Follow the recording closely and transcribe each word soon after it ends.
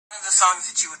of the songs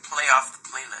that you would play off the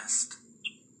playlist?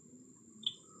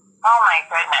 Oh my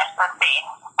goodness, let's see.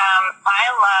 I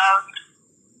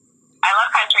love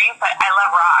country, but I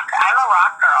love rock. I'm a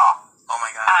rock girl. Oh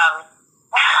my god.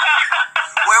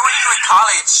 Where were you in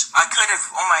college? I could have,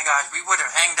 oh my gosh, we would have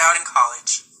hanged out in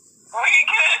college. We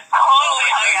could have totally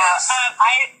hung out.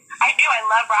 I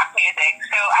love rock music,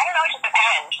 so I don't know, it just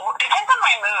depends. It depends on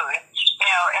my mood. You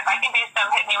know, if I can do some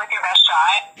Hit Me With Your Best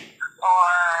Shot, or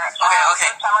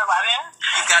okay. Summer Lovin'.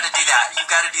 You've got to do that. You've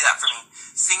got to do that for me.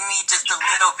 Sing me just a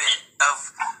little bit of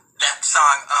that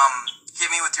song, Hit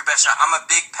Me With Your Best Shot. I'm a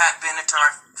big Pat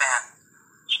Benatar fan.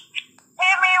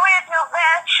 Hit me with your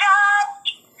best shot.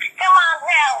 Come on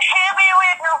now, hit me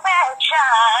with your best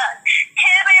shot.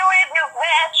 Hit me with your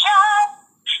best shot.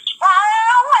 Fire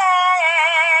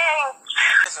away.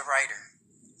 As a writer.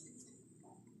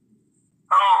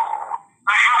 Oh,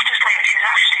 I have to say this is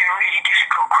actually a really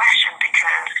difficult question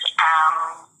because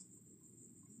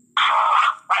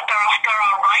there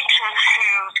are writers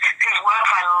whose work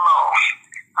I love.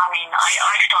 I mean,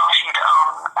 I started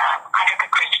on Agatha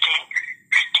Christie,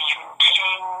 Stephen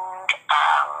King,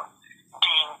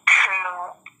 Dean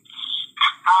Koontz,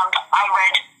 and I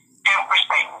read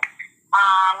everything.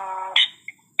 And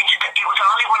it was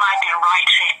only when I'd been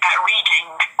reading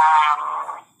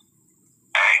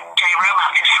gay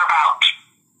romances for about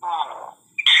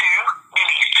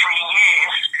nearly 3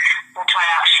 years that I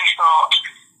actually thought,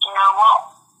 you know what,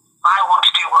 I want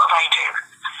to do what they do.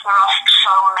 There are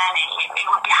so many, it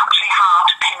would be actually hard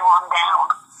to pin one down.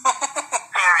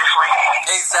 Seriously.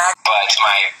 Exactly. But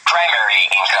my primary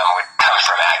income would come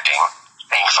from acting,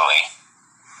 thankfully.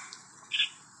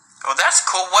 Oh, that's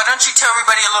cool. Why don't you tell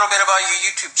everybody a little bit about your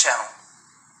YouTube channel?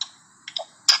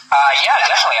 Yeah,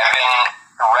 definitely. I've been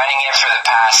running it for the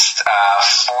past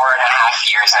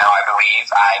 4.5 years now, I believe.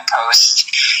 I post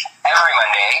every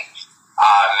Monday.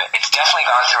 It's definitely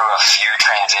gone through a few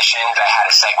transitions. I had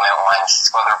a segment once,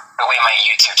 well, the way my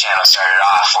YouTube channel started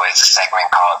off was a segment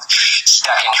called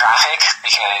Stuck in Traffic,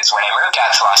 because when I moved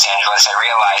out to Los Angeles, I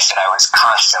realized that I was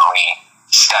constantly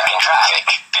stuck in traffic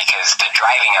because the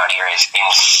driving out here is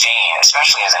insane,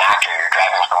 especially as an actor. You're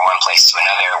driving from one place to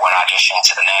another, one audition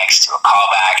to the next, to a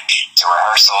callback, to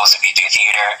rehearsals if you do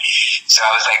theater. So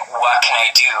I was like, what can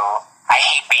I do? I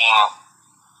hate being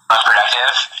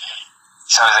unproductive.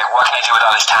 So I was like, what can I do with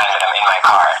all this time that I'm in my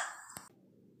car?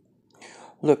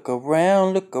 Look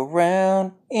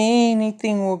around,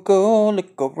 anything will go.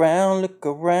 Look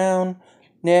around,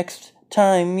 next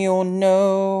time you'll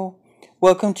know.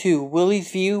 Welcome to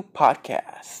Willie's View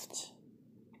Podcast.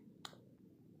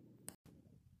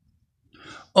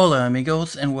 Hola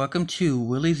amigos, and welcome to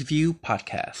Willie's View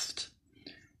Podcast.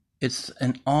 It's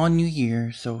an all new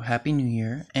year, so happy new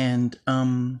year, and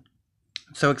I'm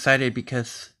so excited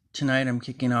because tonight I'm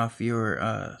kicking off your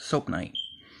soap night.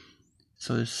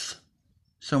 So there's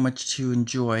so much to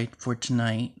enjoy for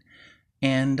tonight,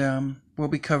 and we'll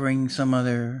be covering some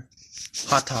other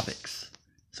hot topics.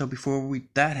 So before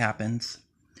that happens,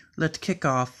 let's kick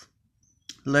off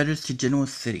Letters to Genoa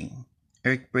City.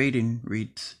 Eric Braden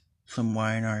reads some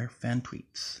Y&R fan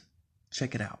tweets.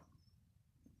 Check it out.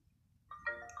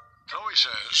 Chloe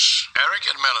says, Eric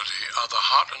and Melody are the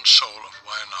heart and soul of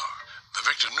Y&R. The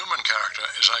Victor Newman character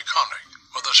is iconic.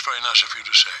 Well, that's very nice of you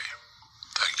to say.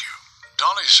 Thank you.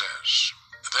 Dolly says,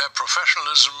 their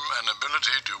professionalism and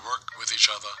ability to work with each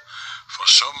other for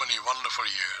so many wonderful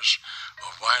years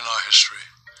of Y&R history.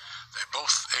 They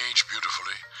both age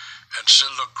beautifully and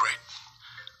still look great.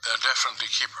 They're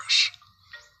definitely keepers.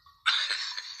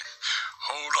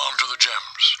 Hold on to the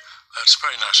gems. That's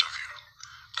very nice of you,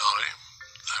 Dolly.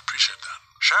 I appreciate that.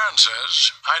 Sharon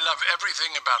says, I love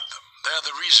everything about them. They're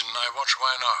the reason I watch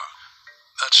Y&R.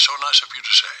 That's so nice of you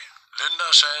to say. Linda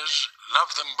says,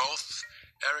 love them both.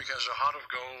 Eric has a heart of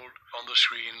gold on the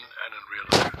screen and in real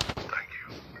life. Thank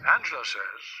you. Angela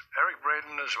says, Eric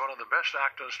Braden is one of the best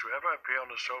actors to ever appear on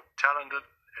the soap. Talented,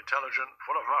 intelligent,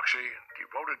 full of moxie,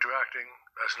 devoted to acting.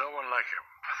 There's no one like him.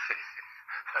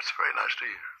 That's very nice to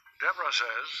hear. Deborah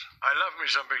says, I love me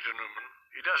some Victor Newman.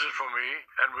 He does it for me,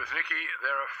 and with Nikki,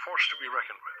 they're a force to be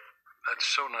reckoned with. That's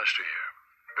so nice to hear.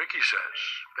 Vicky says,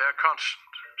 they're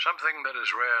constant, something that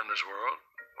is rare in this world.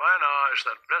 Y&R is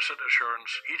that blessed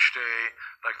assurance each day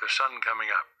like the sun coming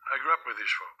up. I grew up with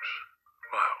these folks.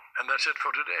 Wow. And that's it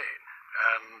for today.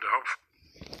 And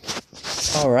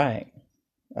All right.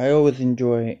 I always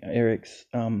enjoy Eric's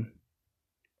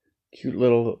cute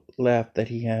little laugh that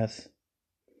he has.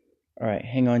 All right,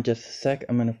 hang on just a sec.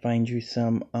 I'm going to find you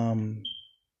some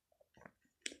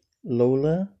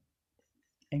Lola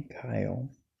and Kyle.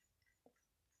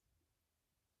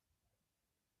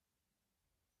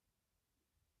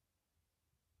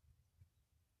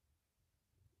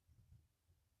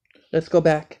 let's go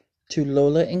back to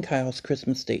Lola and Kyle's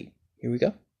Christmas date. Here we go.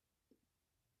 What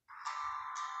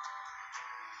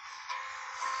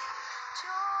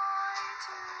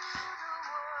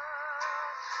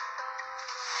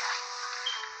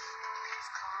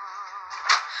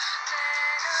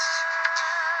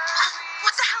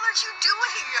the hell are you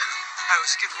doing? I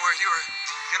was getting worried you were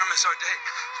gonna miss our date.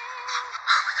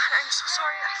 Oh my god, I'm so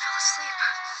sorry. I fell asleep.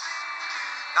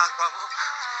 Not a problem.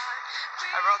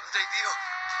 I brought the date deal.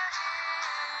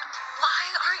 Why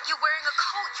aren't you wearing a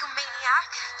coat, you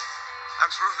maniac? I'm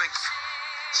proving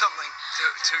something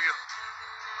to you.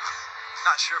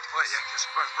 Not sure what yet, because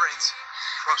my brain's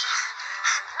frozen.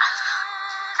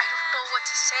 I don't know what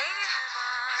to say,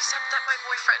 except that my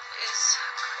boyfriend is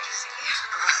crazy.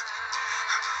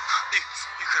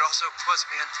 You could also buzz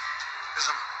me in,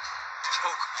 because I'm so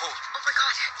cold. Oh my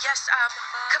god, yes,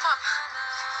 come on.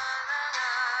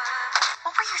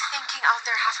 What were you thinking out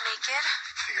there half naked?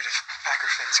 Figured if Packer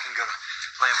fans can go to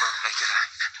Lambeau naked,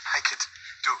 I could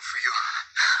do it for you.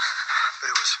 But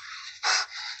it was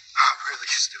really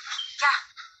stupid. Yeah,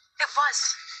 it was.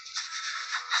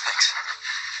 Thanks.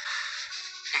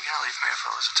 You gonna leave me if I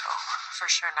lose a toe? For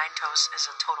sure, 9 toes is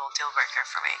a total deal breaker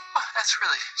for me. Oh, that's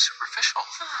really superficial.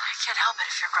 Oh, I can't help it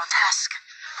if you're grotesque.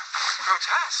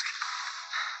 Grotesque?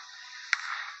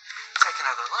 Take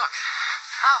another look.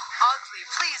 Oh, ugly.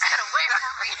 Please get away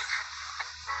from me.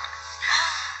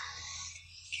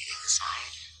 Getting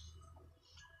inside.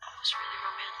 That was really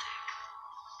romantic.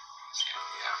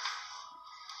 Yeah.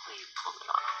 Well, you pulled it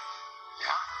off.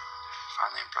 Yeah?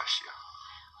 Finally impressed you.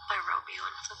 My Romeo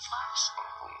in flip-flops.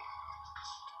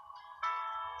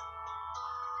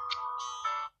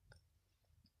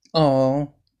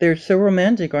 Oh, they're so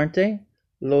romantic, aren't they?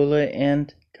 Lola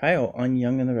and Kyle on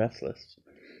Young and the Restless.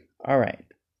 Alright.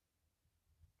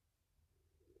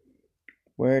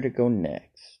 Where to go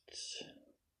next?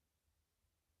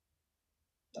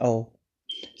 Oh,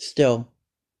 still,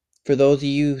 for those of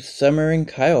you Summer and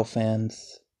Kyle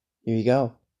fans, here you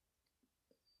go.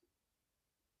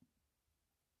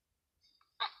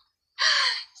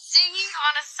 Singing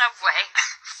on a subway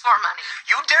for money.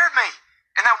 You dared me!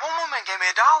 And that one woman gave me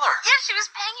 $1. Yeah, she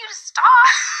was paying you to stop.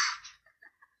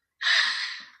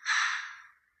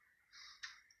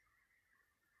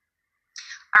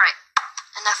 Alright,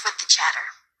 enough with the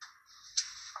chatter.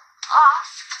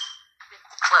 Off with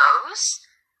the clothes,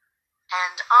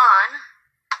 and on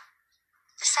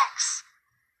the sex.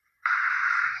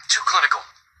 Too clinical.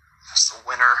 As the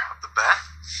winner of the bet,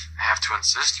 I have to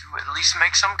insist you at least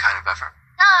make some kind of effort.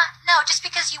 No, just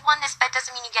because you won this bet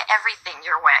doesn't mean you get everything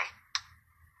your way.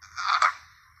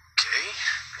 Okay,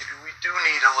 maybe we do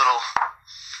need a little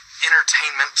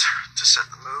entertainment to set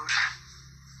the mood.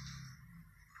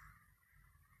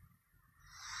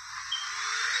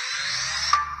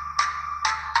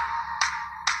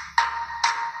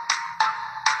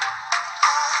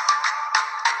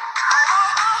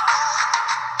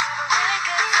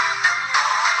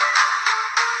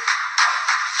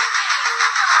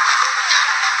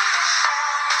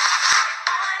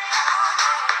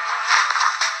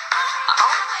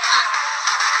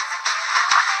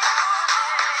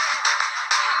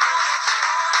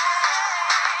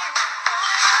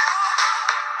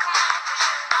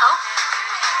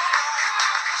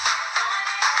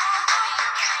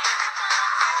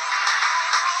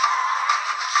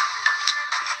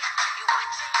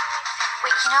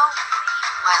 Wait, you know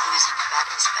why losing a bet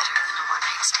is better than a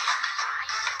one-night stand?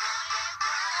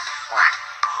 Why?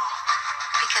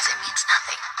 Because it means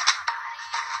nothing.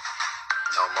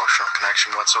 No emotional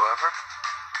connection whatsoever?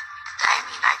 I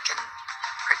mean, I can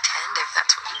pretend if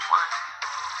that's what you want.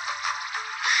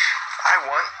 I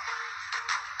want,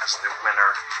 as the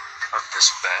winner of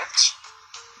this bet,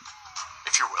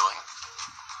 if you're willing,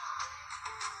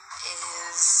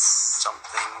 Is...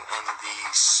 something in the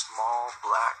small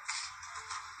black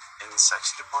and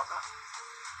sexy department.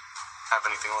 Have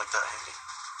anything like that handy?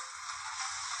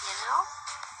 You know,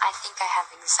 I think I have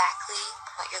exactly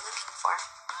what you're looking for.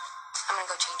 I'm gonna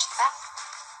go change the bet.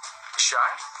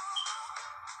 Shy?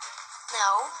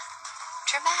 No,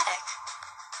 dramatic.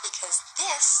 Because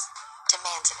this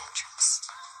demands an entrance.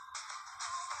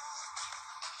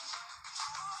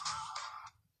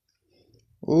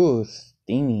 Ooh,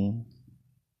 steamy.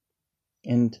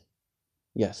 And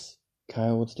yes,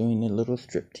 Kyle was doing a little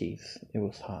striptease. It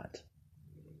was hot.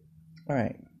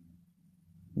 Alright.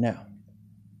 Now,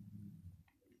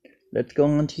 let's go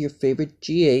on to your favorite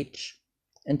GH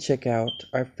and check out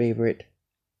our favorite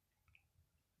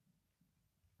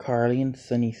Carly and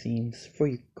Sunny scenes for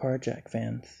you Carjack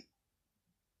fans.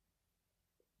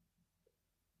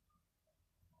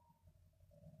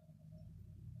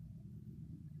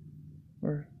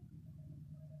 Or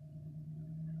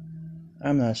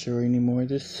I'm not sure anymore.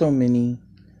 There's so many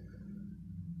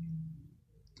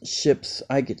ships.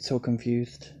 I get so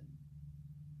confused.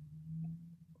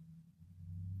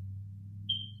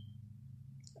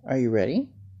 Are you ready?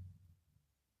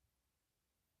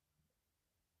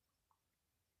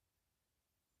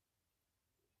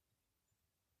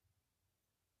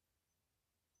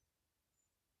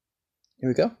 Here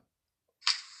we go.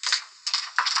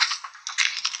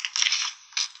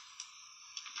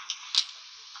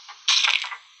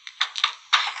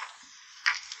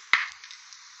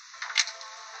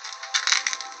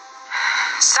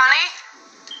 Sonny?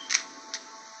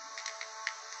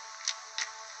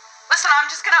 Listen, I'm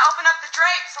just gonna open up the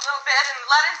drapes a little bit and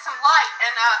let in some light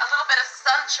and a little bit of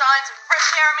sunshine, some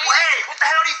fresh air. Hey, what the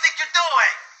hell do you think you're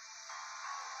doing?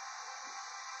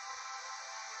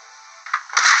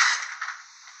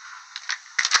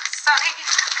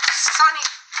 Sonny.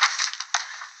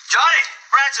 Johnny,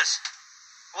 Francis,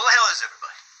 where the hell is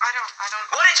everybody? I don't.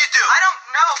 What did you do? I don't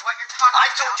know what you're talking about.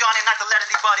 I told Johnny not to let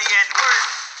anybody in.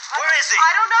 Where is he?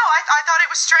 I don't know. I thought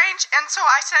it was strange, and so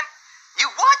I sent You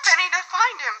what? Penny to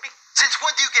find him. Since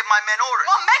when do you give my men orders?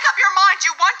 Well, make up your mind.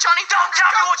 You want Johnny? Don't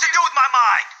tell me what to do with my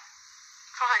mind.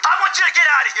 Fine. I want you to get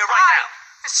out of here right now.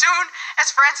 As soon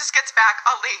as Francis gets back,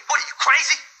 I'll leave. What are you,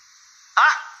 crazy?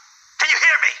 Huh? Can you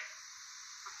hear me?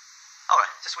 All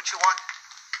right, is this what you want?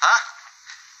 Huh?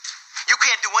 You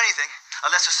can't do anything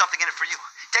unless there's something in it for you.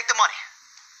 Take the money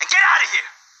and get out of here.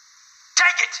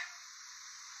 Take it.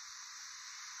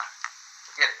 All right,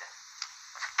 forget it then.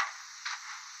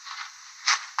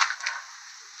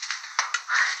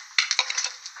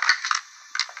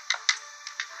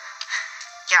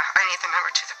 Yeah, I need the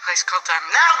number to the place called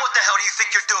Diamond. Now what the hell do you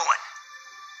think you're doing?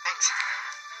 Thanks.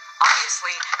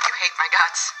 Obviously, you hate my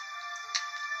guts.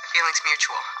 The feeling's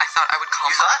mutual. I thought I would call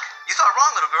You Mom. thought? You thought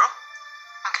wrong, little girl.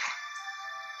 Okay.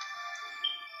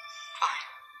 Fine.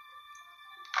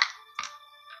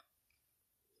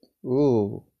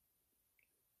 Ooh.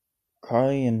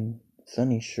 Carly and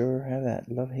Sonny sure have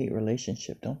that love-hate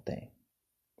relationship, don't they?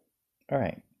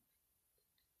 Alright.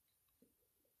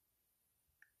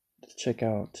 Let's check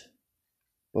out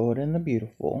Bold and the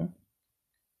Beautiful.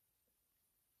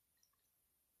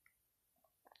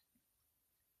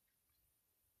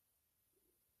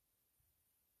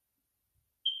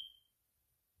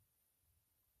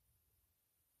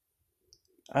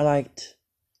 I liked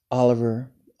Oliver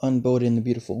on Bold and the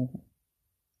Beautiful.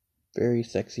 Very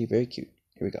sexy, very cute.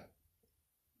 Here we go.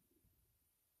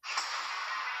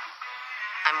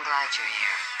 I'm glad you're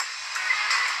here.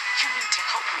 You need to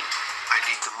help me. I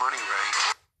need the money, Ray.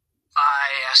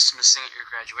 I asked him to sing at your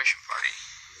graduation party.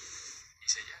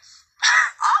 He said yes.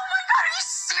 Oh my god, are you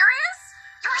serious?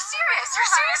 You're serious.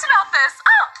 You're serious about this.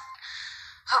 Oh.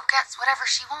 Hope gets whatever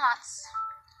she wants.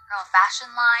 Her own fashion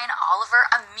line,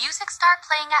 Oliver, a music star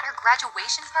playing at her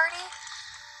graduation party.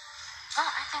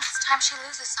 Well, I think it's time she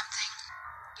loses something.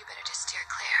 You better just steer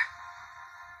clear.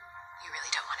 You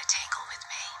really don't want to tangle with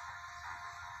me.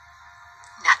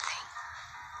 Nothing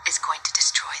is going to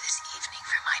destroy this evening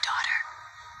for my daughter.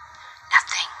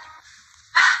 Nothing.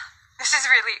 This is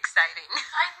really exciting.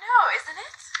 I know, isn't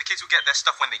it? The kids will get their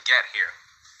stuff when they get here.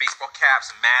 Baseball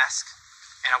caps and masks.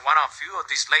 And I want a few of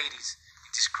these ladies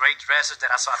in these great dresses that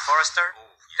I saw at Forrester. Oh,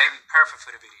 yeah. They'd be perfect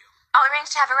for the video. I'll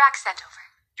arrange to have a rack sent over.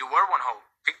 You wear one, Hope.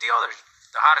 Pick the others.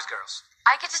 The hottest girls.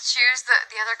 I get to choose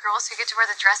the other girls who get to wear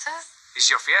the dresses? It's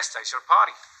your fiesta. It's your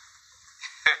party.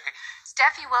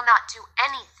 Steffi will not do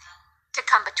anything to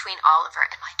come between Oliver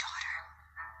and my daughter.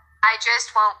 I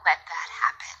just won't let that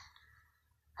happen.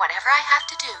 Whatever I have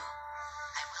to do,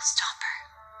 I will stop her.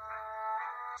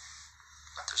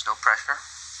 But there's no pressure.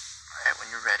 All right,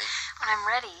 when you're ready. When I'm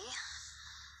ready,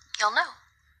 you'll know.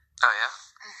 Oh, yeah?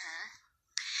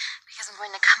 Because I'm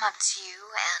going to come up to you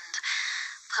and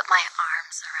put my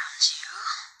arms around you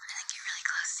and then get really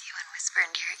close to you and whisper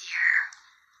into your ear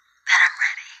that I'm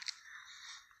ready.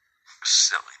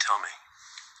 Silly, tell me.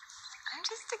 I'm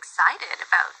just excited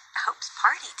about Hope's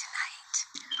party tonight.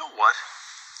 You know what?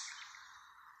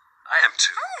 I am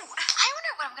too. I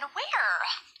wonder what I'm going to wear.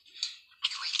 I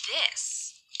could wear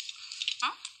this.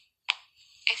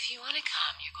 If you want to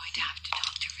come, you're going to have to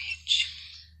talk to Rich.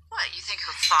 What, you think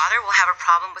her father will have a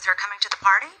problem with her coming to the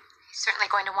party? He's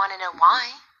certainly going to want to know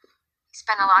why. He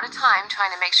spent a lot of time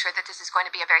trying to make sure that this is going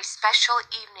to be a very special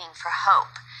evening for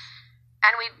Hope.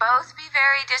 And we'd both be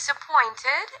very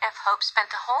disappointed if Hope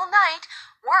spent the whole night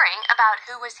worrying about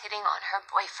who was hitting on her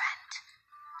boyfriend.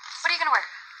 What are you going to wear?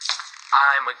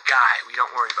 I'm a guy. We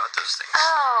don't worry about those things.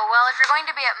 Oh, well, if you're going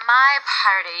to be at my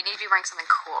party, you need to be wearing something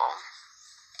cool.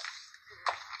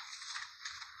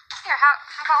 Here, how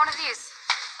about one of these?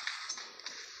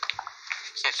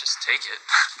 Can't just take it.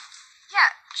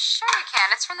 Yeah, sure you can.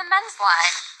 It's from the men's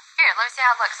line. Here, let me see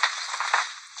how it looks.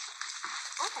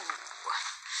 Ooh.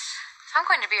 If I'm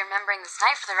going to be remembering this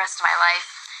night for the rest of my life,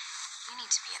 you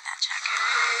need to be in that jacket.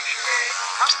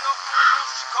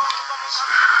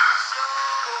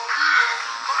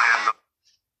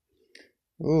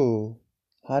 Ooh,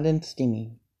 hot and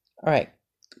steamy. Alright,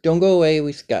 don't go away.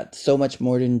 We've got so much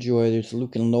more to enjoy. There's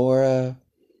Luke and Laura.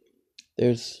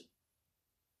 There's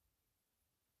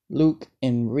Luke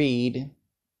and Reed.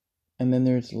 And then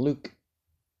there's Luke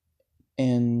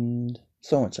and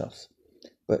so much else.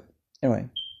 But anyway,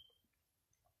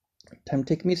 time to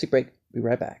take a music break. Be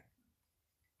right back.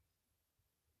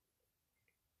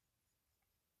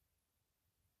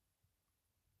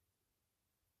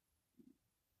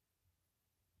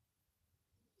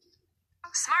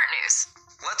 Smart news.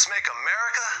 Let's make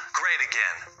America great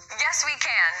again. Yes, we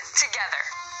can. Together.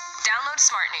 Download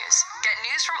Smart News. Get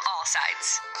news from all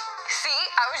sides. See,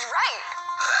 I was right.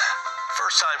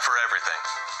 First time for everything.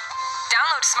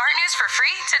 Download Smart News for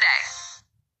free today.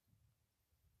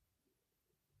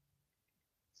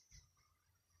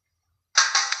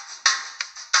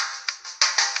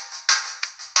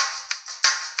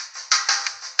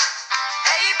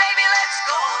 Hey baby, let's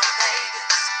go to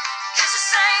Vegas. Kiss a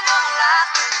single life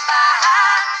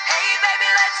goodbye. Hey baby,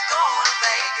 let's go to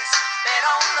Vegas. Bet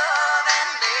on love and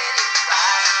let it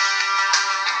ride.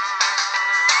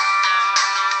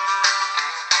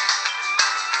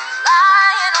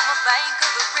 Lying on the bank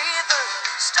of the river,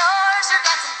 stars are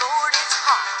dancing, Lord, it's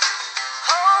hot.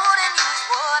 Holding you is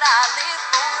what I live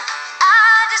for.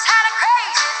 I just had a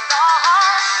crazy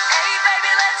thought. Hey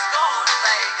baby, let's go to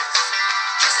Vegas.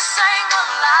 Kiss a single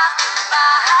life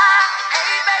goodbye.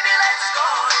 Hey baby, let's go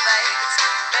to Vegas.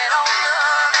 Bet on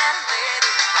love and let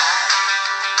it ride.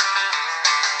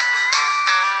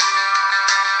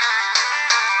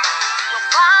 We'll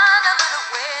find a little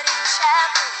wedding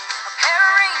chapel, a pair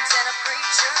of rings and a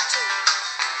preacher too.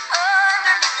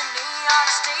 Underneath the neon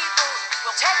steeple,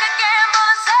 we'll take a gamble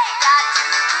and say I do.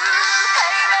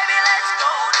 Hey baby, let's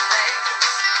go to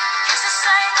Vegas. Kiss a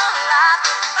single life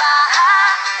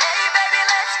goodbye. Hey baby,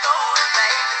 let's go to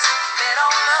Vegas. Bet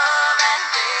on love and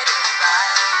let it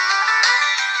ride.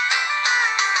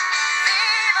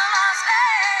 Viva Las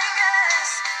Vegas,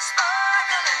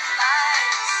 sparkling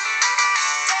lights,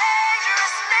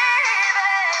 dangerous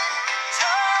living,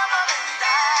 tumbling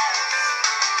dice.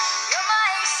 You're my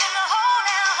ace in the hole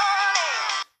now, honey.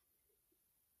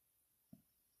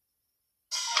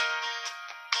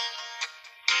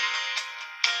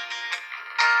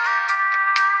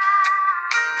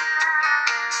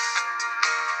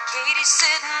 Katie's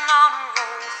sitting on a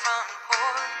roll front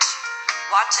porch,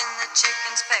 watching the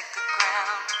chickens peck the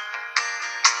ground.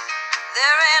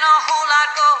 There ain't a whole lot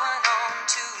going on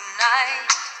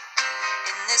tonight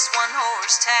in this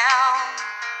one-horse town.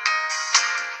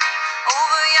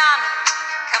 Over yonder,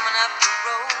 coming up the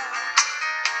road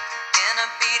in a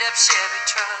beat-up Chevy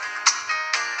truck.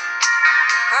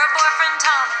 Her boyfriend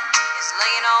Tommy is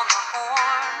laying on the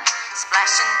horn,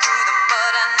 splashing through the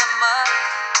mud and the muck.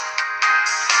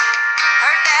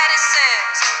 Her daddy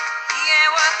says he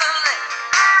ain't worth a lick.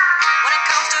 When it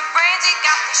comes to brains, he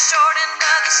got the short end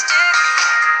of the stick.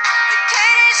 But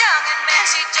Katie's young and man,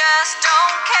 she just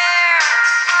don't care.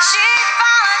 She's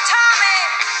following Tommy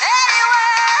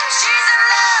anywhere. She's in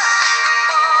love with the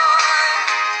boy.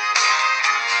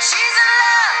 She's in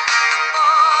love with the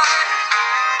boy.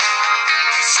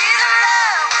 She's in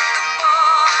love with the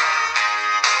boy.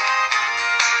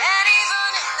 And even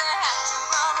if they have to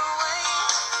run away,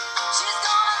 she's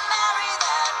gonna marry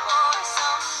that boy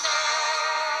someday.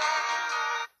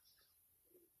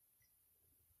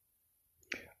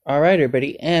 Alright,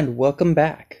 everybody, and welcome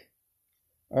back.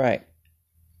 Alright.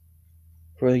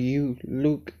 For you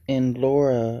Luke and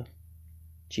Laura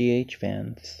GH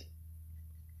fans.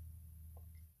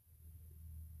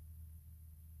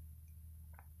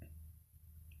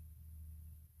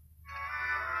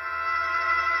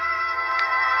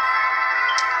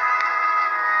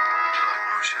 Would you like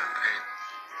more champagne?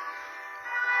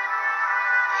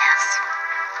 Yes.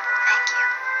 Thank you.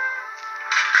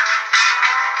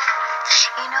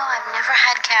 You know, I've never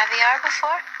had caviar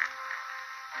before.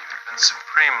 You've been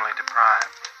supremely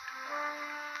deprived.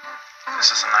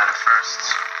 This is a night of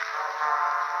firsts.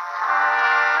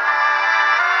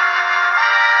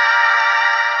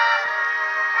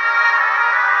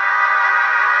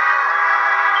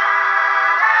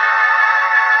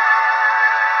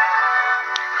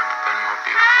 You've never been more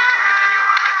beautiful to me than you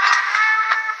are right now.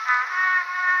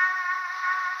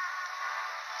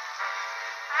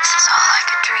 This is all like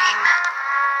a dream.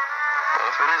 Well,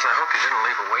 if it is, I hope you didn't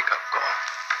leave a wake-up call.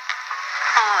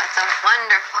 I Oh, it's a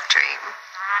wonderful dream.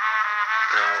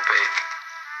 No, babe.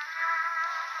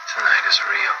 Tonight is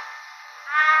real.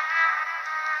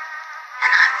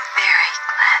 And I'm very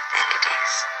glad that it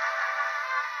is.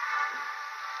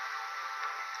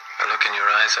 I look in your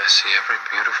eyes, I see every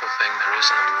beautiful thing there is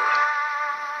in the world.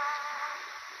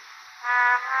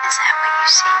 Is that what you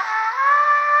see?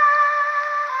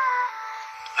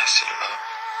 I see love.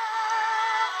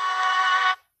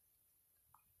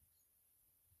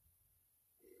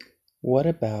 What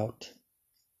about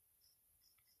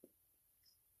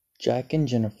Jack and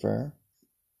Jennifer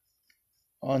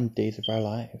on Days of Our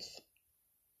Lives?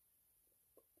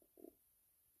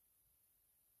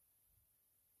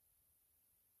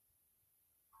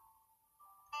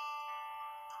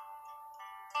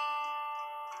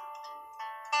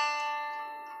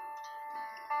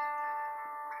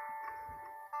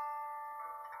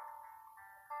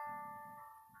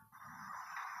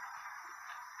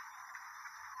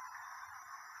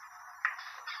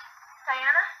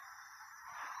 Diana?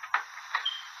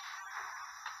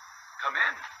 Come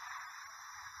in.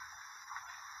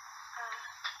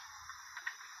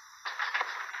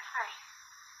 Hi.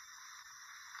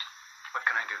 What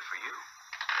can I do for you?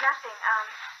 Nothing.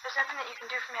 There's nothing that you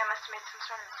can do for me. I must have made some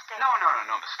sort of mistake. No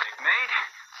mistake made.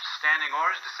 Standing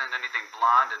orders to send anything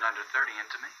blonde and under 30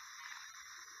 into me.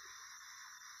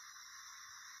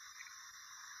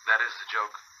 That is the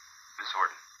joke, Miss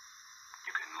Horton.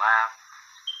 You can laugh,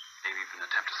 maybe even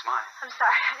attempt to smile. I'm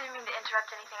sorry. I didn't mean to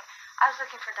interrupt anything. I was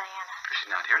looking for Diana. She's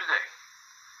not here today.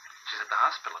 She's at the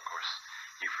hospital, of course.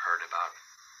 You've heard about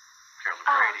Carolyn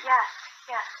Brady. Yes.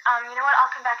 You know what?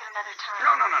 I'll come back at another time.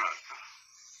 No.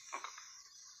 Okay.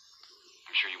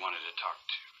 I'm sure you wanted to talk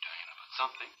to Diana about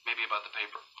something. Maybe about the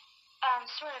paper.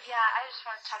 Sort of, yeah. I just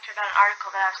wanted to talk to her about an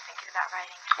article that I was thinking about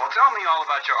writing. Well, tell me all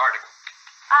about your article.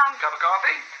 Cup of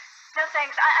coffee? No,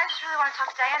 thanks. I just really want to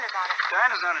talk to Diana about it.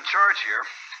 Diana's not in charge here.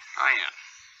 I am.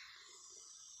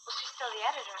 Well, she's still the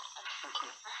editor.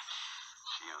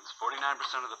 She owns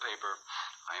 49% of the paper.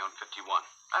 I own 51.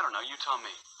 I don't know. You tell me.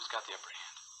 Who's got the upper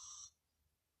hand?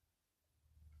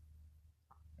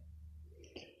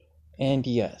 And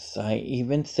yes, I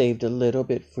even saved a little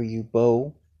bit for you,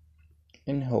 Bo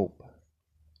and Hope,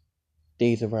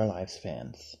 Days of Our Lives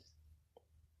fans.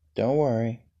 Don't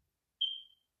worry.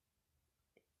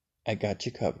 I got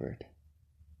you covered.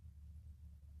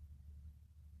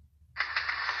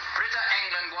 Britta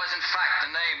England was in fact the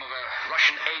name of a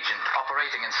Russian agent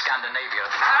operating in Scandinavia.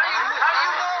 How do you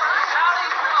know?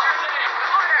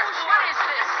 Order, what is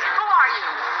this? Who are you?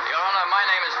 Your Honor, my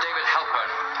name is David Halpern,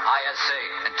 ISA,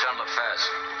 Internal Affairs.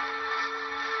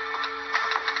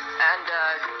 And,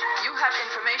 you have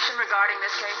information regarding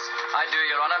this case? I do,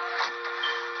 Your Honor.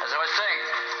 As I was saying,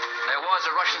 there was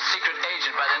a Russian secret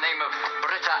agent by the name of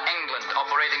Britta England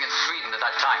operating in Sweden at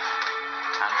that time.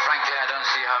 And frankly, I don't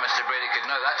see how Mr. Brady could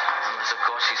know that, unless, of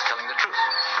course, he's telling the truth.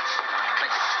 Thank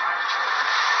you.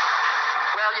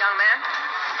 Well, young man?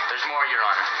 There's more, Your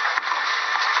Honor.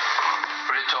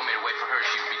 Britta told me to wait for her.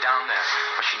 She'd be down there,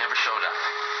 but she never showed up.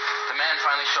 The man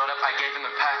finally showed up. I gave him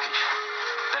the package.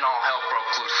 Then all hell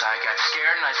broke loose. I got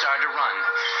scared and I started to run.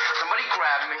 Somebody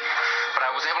grabbed me, but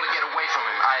I was able to get away from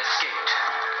him. I escaped.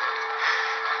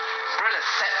 Britta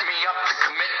set me up to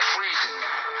commit treason.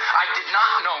 I did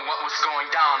not know what was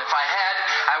going down. If I had,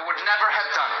 I would never have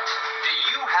done it. Do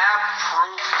you have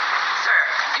proof? Sir,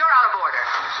 you're out of order.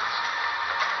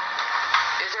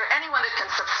 Is there anyone that can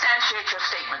substantiate your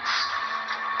statements?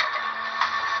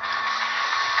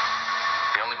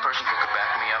 The only person who could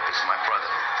back me up is my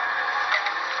brother.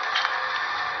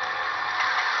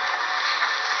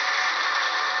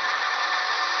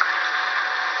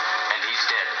 And he's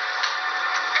dead.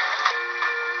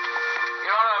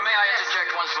 Your Honor, may I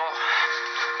interject once more?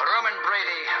 Roman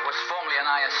Brady was formerly an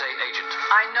ISA agent.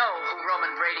 I know who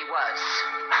Roman Brady was.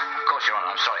 Of course, Your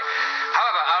Honor, I'm sorry.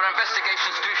 However, our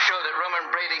investigations do show that Roman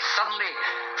Brady suddenly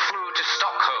flew to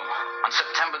Stockholm on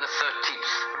September the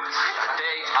 13th, the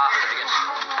day after the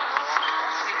incident.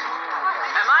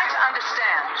 Am I to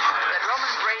understand that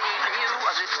Roman Brady knew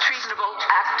of this treasonable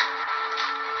act?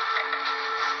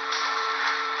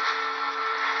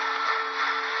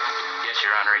 Yes,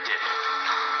 Your Honor, he did.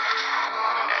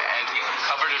 And he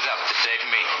covered it up to save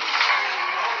me.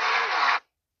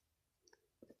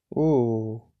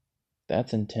 Ooh,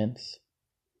 that's intense.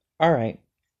 Alright,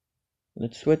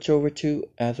 let's switch over to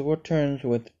As It Returns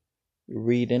with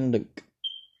Reed and Luke.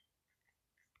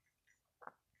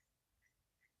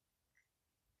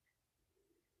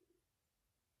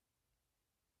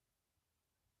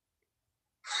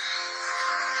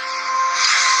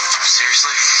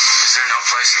 Seriously? Is there no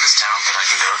place in this town that I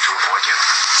can go to avoid you?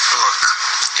 Look,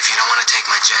 if you don't want to take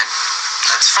my jet,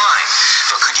 that's fine.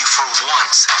 But could you for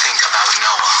once think about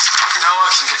Noah? Noah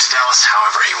can get to Dallas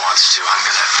however he wants to. I'm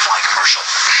gonna fly commercial.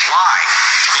 Why?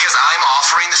 Because I'm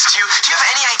offering this to you? Do you have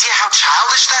any idea how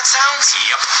childish that sounds?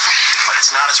 Yep. But it's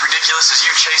not as ridiculous as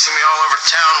you chasing me all over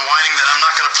town, whining that I'm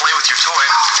not gonna play with your toy.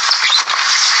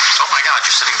 Oh my God,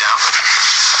 you're sitting down?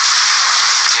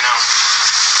 You know,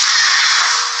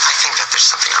 I think that there's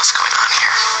something else going on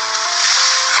here.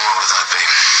 And what would that be?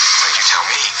 Well, you tell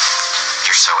me.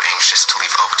 You're so anxious to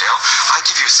leave Oakdale, I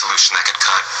give you a solution that could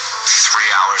cut 3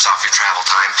 hours off your travel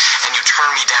time, and you turn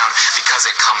me down because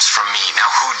it comes from me. Now,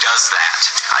 who does that?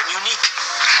 I'm unique.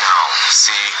 No,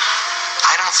 see,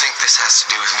 I don't think this has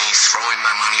to do with me throwing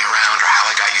my money around or how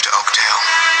I got you to Oakdale.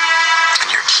 And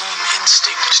your keen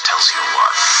instinct tells you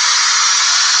what?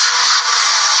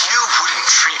 You wouldn't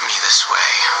treat me this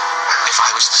way if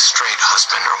I was the straight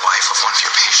husband or wife of one of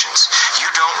your patients.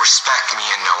 You don't respect me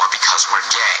and Noah because we're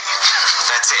gay.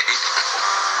 That's it.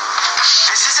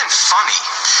 This isn't funny.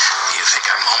 You think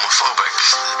I'm homophobic?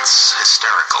 It's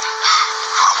hysterical.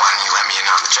 Well, why don't you let me in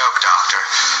on the joke, Doctor?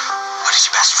 What is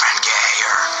your best friend gay,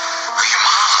 or your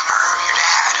mom, or your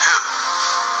dad? Who?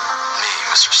 Me,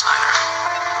 Mr. Snyder.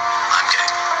 I'm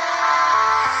gay.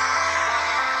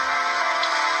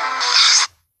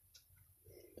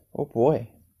 Oh boy,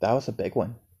 that was a big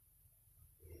one.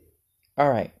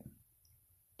 Alright.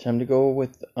 Time to go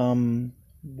with One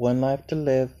Life to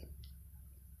Live.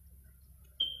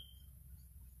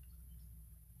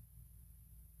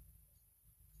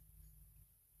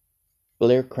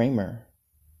 Blair Kramer.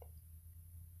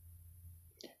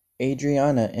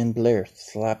 Adriana and Blair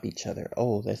slap each other.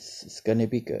 Oh, this is gonna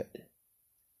be good.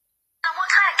 Now, what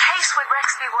kind of case would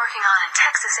Rex be working on in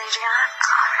Texas, Adriana?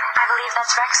 I believe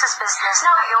that's Rex's business.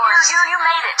 No, yours. You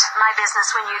made it my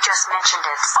business when you just mentioned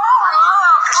it. Oh,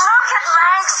 look at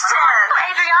Langston.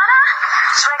 Adriana?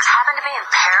 Does Rex happen to be in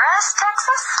Paris,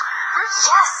 Texas?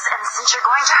 Yes, and since you're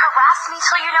going to harass me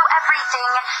till you know everything,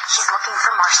 he's looking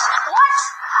for Marcy. What?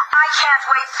 I can't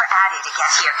wait for Addie to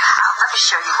get here. Let me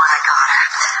show you what I got her.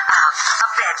 A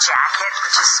bed jacket,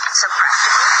 which is so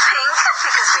practical. Pink,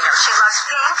 because we know she loves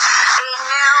pink. A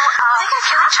new, they gonna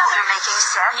kill each other making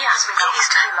set. Yes, we know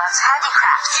he loves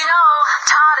handicrafts. You know,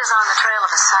 Todd is on the trail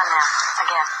of his son now,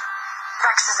 again.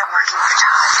 Rex isn't working for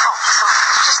Todd. Oh, so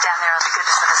he's just down there out of the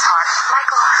goodness of his heart.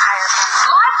 Michael hired him.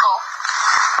 Michael?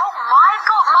 Oh,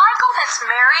 Michael that's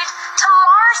married to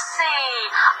Marcy.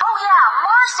 Oh, yeah,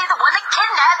 Marcy, the one that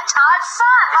kidnapped Todd's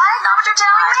son. Right? Is that what you're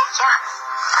telling me? Yeah,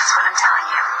 that's what I'm telling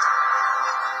you.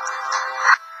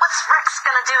 What's Rex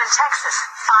gonna do in Texas?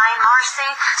 Find Marcy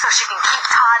so she can keep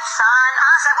Todd's son?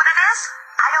 Is that what it is?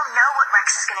 I don't know what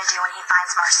Rex is gonna do when he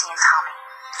finds Marcy and Tommy.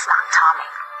 It's not Tommy.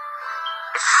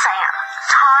 It's Sam.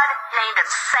 Todd named him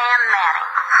Sam Manning.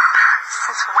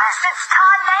 Since when? Since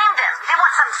Todd named him. He didn't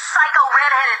want some psycho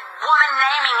redheaded woman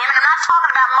naming him, and I'm not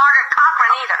talking about Margaret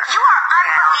Cochran either. You are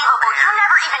unbelievable. You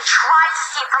never even tried to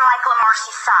see it from Michael and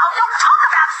Marcy's side. Oh, don't talk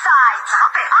about sides.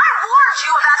 Stop it. I warned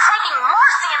you about taking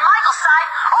Marcy and Michael's side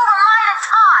over mine and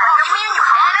Todd. Oh, you mean you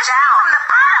banished me from the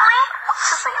family?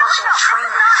 This is like watching a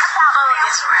train wreck. This is not about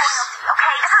loyalty,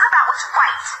 okay? This is about what's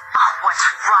right. Oh, what's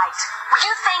right? Well,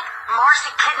 you think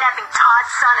Marcy kidnapping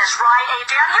Todd's son is right,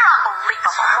 Adrian? You're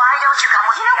unbelievable. Why don't you come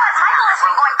with me? You know what? Michael has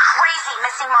been going crazy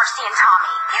missing Marcy and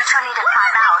Tommy. You two need to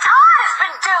time out. What Todd has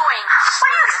been doing? What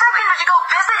do you expect him to go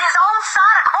visit his own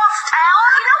son across town?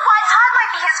 You know what? Todd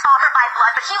might be his father by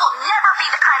blood, but he will never be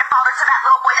the kind of father to that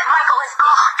little boy that Michael is.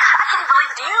 Oh, God, I can't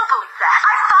believe it. Do you believe that?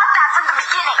 I thought that from the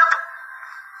beginning.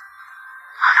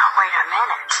 Oh, no, wait a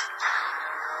minute.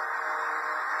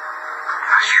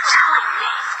 Are you telling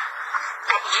me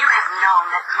that you have known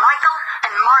that Michael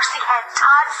and Marcy had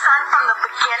Todd's son from the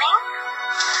beginning?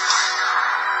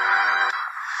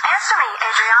 Answer me,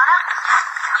 Adriana.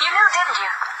 You knew, didn't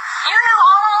you? You knew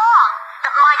all along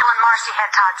that Michael and Marcy had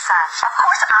Todd's son. Of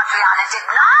course Adriana did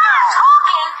not. I am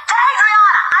talking to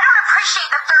Adriana. I don't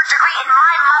appreciate the third degree in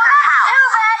my mother's house. Too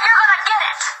bad you're gonna get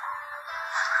it.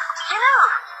 You knew.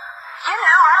 You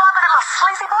knew right along with that little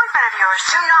sleazy boyfriend of yours.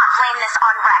 Do not blame this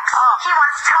on Rex. Oh. He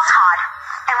wants to tell Todd.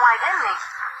 And why didn't he?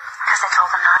 Because I told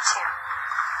him not to.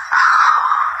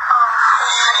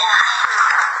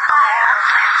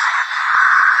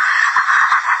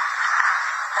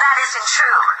 That isn't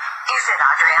true, is it,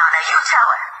 Adriana? You tell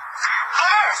her.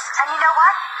 It is. And you know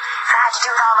what? If I had to do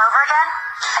it all over again,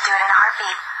 I'd do it in a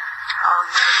heartbeat. Oh,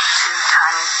 you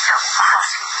two-tiny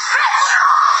double-crossing bitch.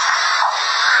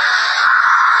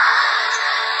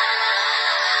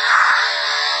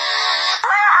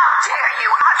 Blair, how dare you?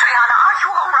 Adriana, are you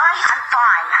all right? I'm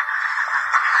fine.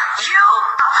 You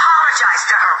apologize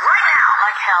to her right now.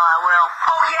 Like hell I will.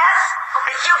 Oh, yes?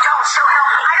 If you don't, she'll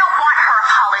help me. I don't want her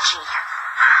apology.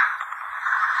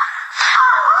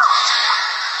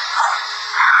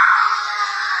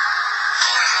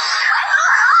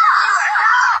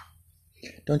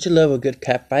 Don't you love a good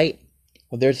cat fight?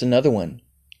 Well, there's another one.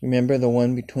 Remember the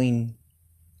one between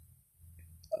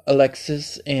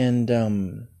Alexis and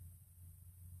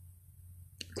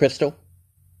Crystal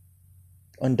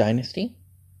on Dynasty?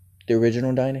 The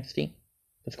original Dynasty?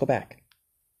 Let's go back.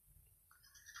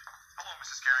 Hello,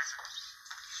 Mrs. Carrington.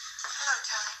 Hello,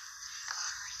 Tony.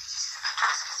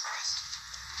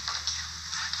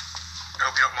 I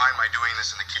hope you don't mind my doing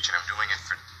this in the kitchen. I'm doing it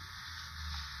for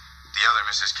the other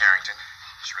Mrs. Carrington.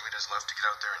 She really does love to get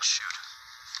out there and shoot.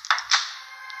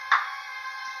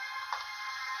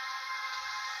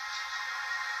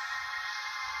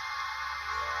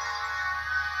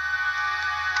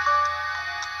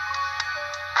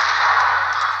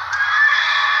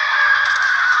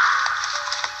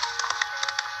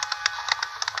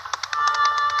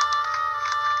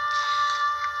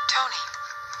 Tony,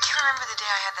 do you remember the day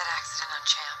I had that accident on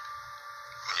Champ?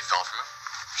 When you fell from it?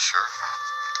 Sure.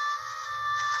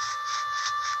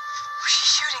 Was she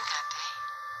shooting that day?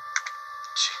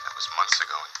 Gee, that was months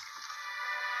ago.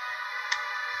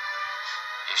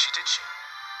 Yeah, she did shoot.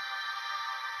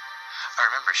 I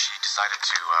remember she decided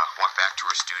to walk back to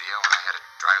her studio and I had to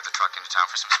drive the truck into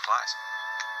town for some supplies.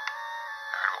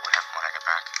 I heard about what happened when I got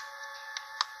back.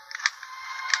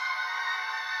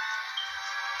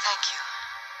 Thank you.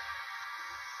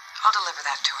 I'll deliver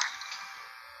that to her.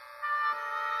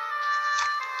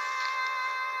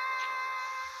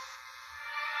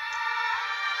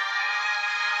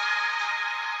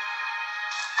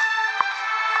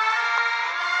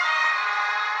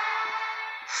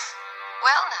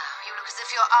 Well now, you look as if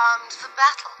you're armed for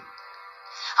battle.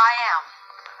 I am.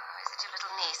 Is it your little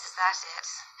niece, is that it?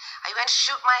 Are you going to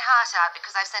shoot my heart out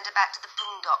because I've sent her back to the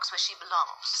boondocks where she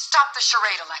belongs? Stop the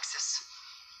charade, Alexis.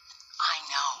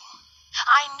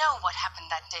 I know what happened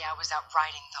that day I was out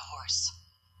riding the horse.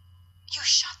 You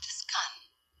shot this gun.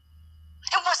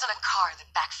 It wasn't a car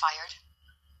that backfired.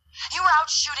 You were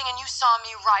out shooting and you saw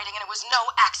me riding and it was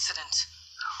no accident.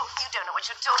 Oh, you don't know what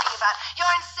you're talking about.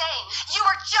 You're insane. You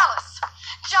were jealous.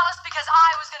 Jealous because I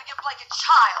was going to give Blake a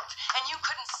child and you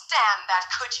couldn't stand that,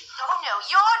 could you? Oh, no,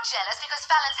 you're jealous because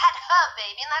Fallon's had her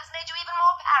baby and that's made you even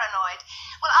more paranoid.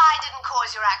 Well, I didn't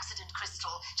cause your accident,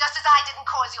 Crystal, just as I didn't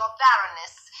cause your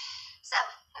barrenness. So,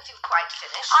 if you've quite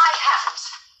finished... I haven't.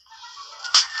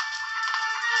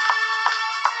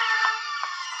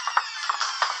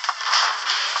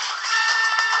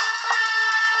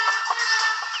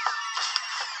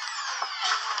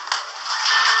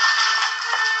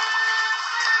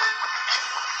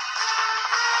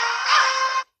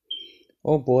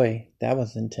 Oh boy, that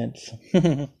was intense.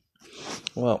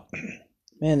 Well,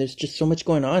 man, there's just so much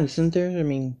going on, isn't there? I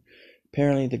mean,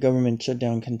 apparently the government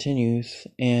shutdown continues,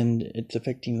 and it's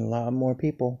affecting a lot more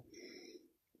people.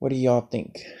 What do y'all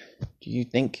think? Do you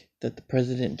think that the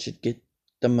president should get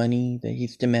the money that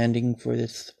he's demanding for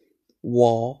this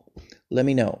wall? Let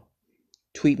me know.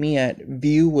 Tweet me at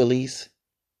ViewWillies.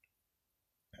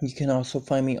 You can also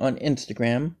find me on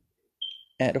Instagram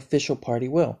at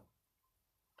OfficialPartyWill.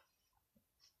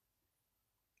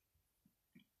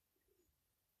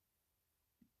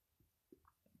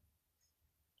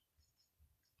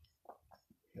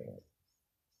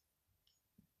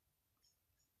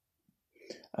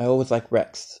 I always like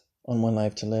Rex on One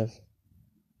Life to Live.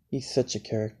 He's such a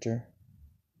character.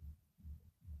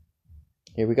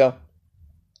 Here we go.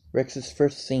 Rex's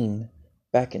first scene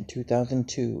back in 2002.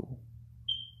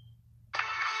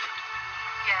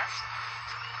 Yes?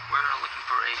 We're looking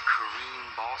for a Kareem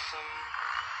Balsam.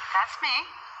 That's me.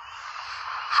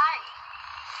 Hi.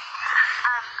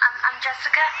 I'm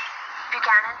Jessica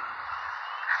Buchanan.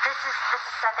 This is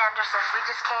Seth Anderson. We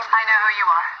just came... I know who you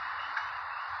are.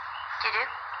 You do?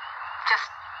 Just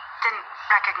didn't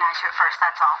recognize you at first,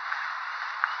 that's all.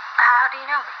 How do you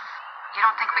know me? You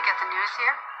don't think we get the news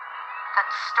here? That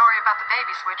story about the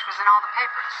baby switch was in all the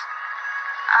papers.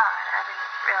 Oh, I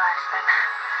didn't realize that.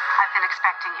 I've been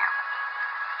expecting you.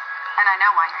 And I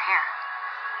know why you're here.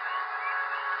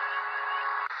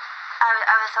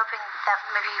 I was hoping that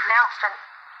maybe we could spend...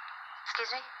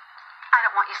 Excuse me? I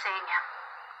don't want you seeing him.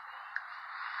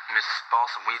 Miss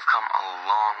Balsam, we've come a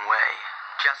long way.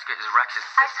 Jessica is Rex's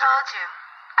sister. I told you.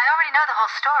 I already know the whole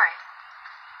story.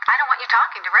 I don't want you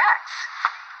talking to Rex.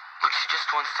 Look, she just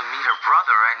wants to meet her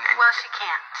brother and... Well, she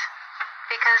can't.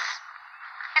 Because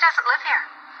he doesn't live here.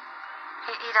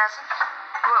 He doesn't?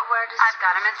 Where does... I've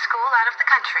got him in school out of the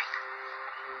country.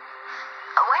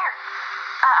 Where?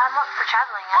 I'm up for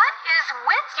traveling. What is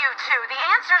with you two? The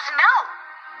answer's no.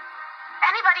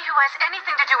 Anybody who has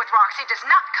anything to do with Roxy does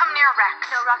not come near Rex.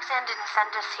 No, Roxanne didn't send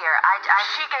us here.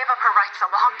 She gave up her rights a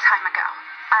long time ago.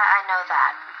 I know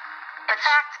that. In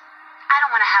fact, I don't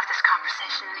want to have this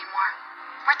conversation anymore.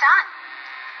 We're done.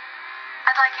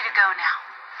 I'd like you to go now.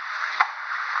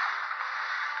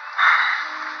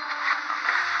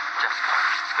 Jessica,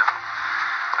 let's go.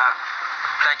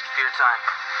 Thank you for your time.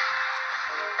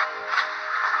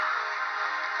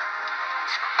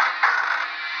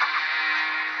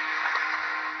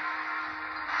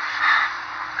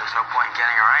 There's no point in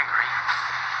getting her angry.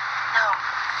 No.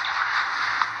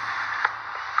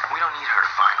 We don't need her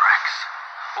to find Rex.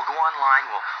 We'll go online,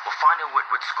 we'll find out what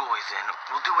school he's in.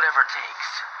 We'll do whatever it takes.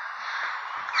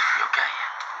 You okay?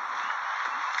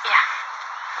 Yeah.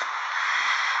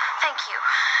 Thank you.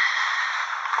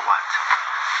 For what?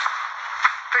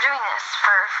 For doing this,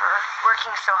 for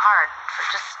working so hard, for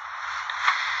just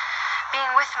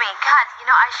being with me. God,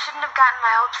 I shouldn't have gotten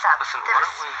my hopes up. Listen, why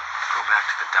don't we go back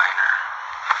to the diner?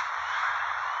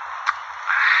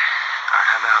 All right,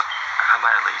 how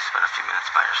about at least spend a few minutes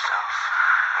by yourself?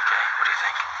 Okay, what do you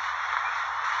think?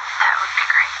 That would be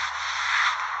great.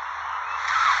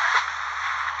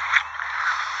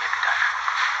 Maybe the diner.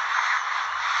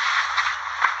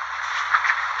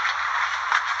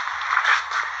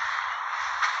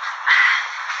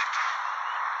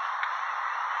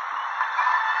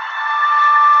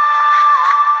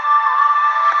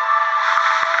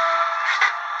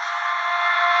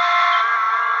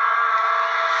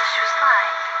 She was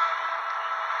lying.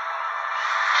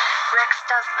 Rex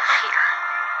does live here.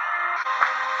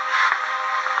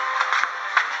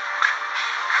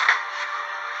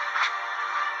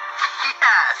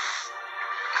 Yes!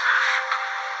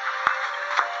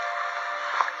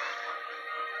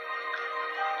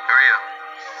 Who are you?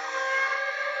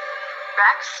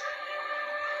 Rex?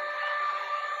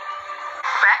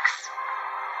 Rex?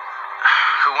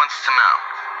 Who wants to know?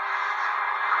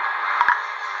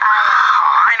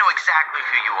 I know exactly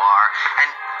who you are, and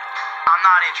I'm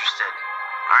not interested.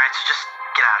 Alright, so just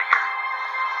get out of here.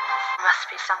 Must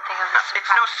be something of a surprise.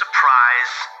 It's no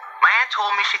surprise. My aunt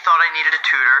told me she thought I needed a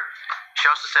tutor. She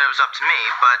also said it was up to me,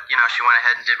 but, she went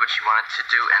ahead and did what she wanted to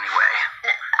do anyway.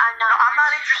 I'm not. No, I'm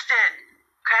not interested.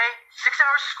 Okay? 6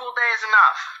 hours of school day is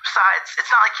enough. Besides,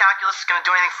 it's not like calculus is going to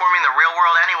do anything for me in the real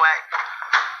world anyway.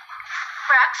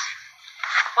 Rex,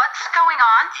 what's going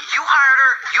on? You hired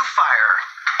her, you fire her.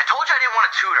 I told you I didn't want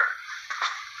a tutor.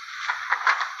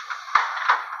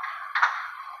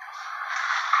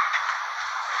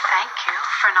 Thank you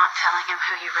for not telling him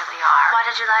who you really are. Why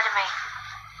did you lie to me?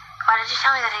 Why did you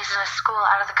tell me that he's in a school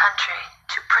out of the country?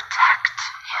 To protect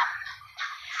him.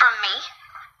 From me?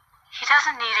 He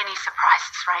doesn't need any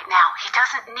surprises right now. He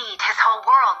doesn't need his whole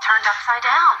world turned upside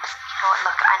down. You know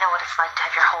what? Look, I know what it's like to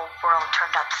have your whole world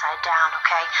turned upside down,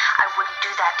 okay? I wouldn't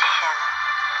do that to him.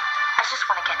 I just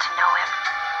want to get to know him.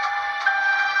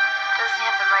 Doesn't he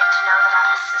have the right to know that I'm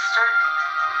his sister?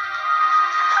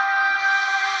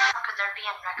 How could there be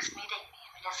in Rex meeting me? I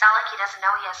mean, it's not like he doesn't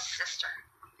know he has a sister.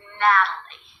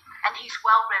 Natalie. And he's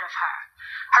well rid of her.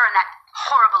 Her and that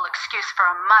horrible excuse for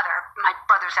a mother, my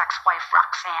brother's ex-wife,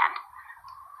 Roxanne.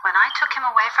 When I took him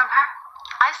away from her,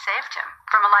 I saved him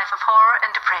from a life of horror and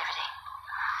depravity.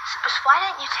 So why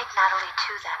didn't you take Natalie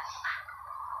too, then?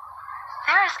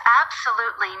 There is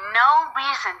absolutely no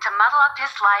reason to muddle up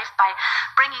his life by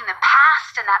bringing the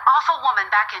past and that awful woman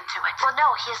back into it. Well,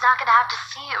 no, he's not going to have to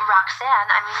see Roxanne.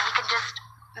 I mean, he can just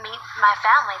meet my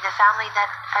family, the family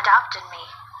that adopted me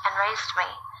and raised me.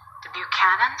 The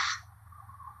Buchanans?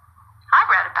 I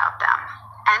read about them,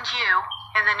 and you,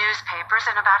 in the newspapers,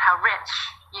 and about how rich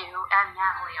you and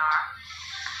Natalie are.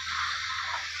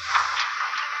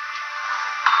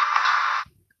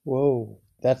 Whoa,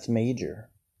 that's major.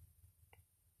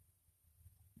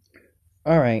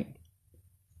 Alright,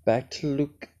 back to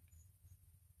Luke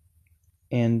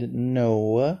and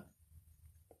Noah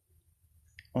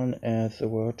on As the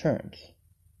World Turns.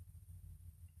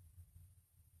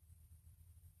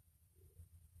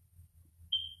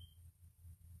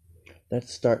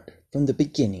 Let's start from the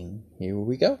beginning. Here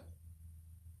we go.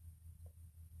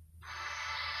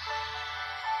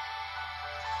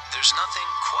 There's nothing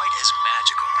quite as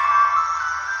magical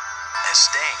as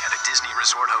staying at a Disney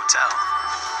Resort hotel.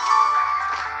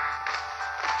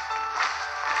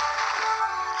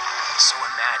 So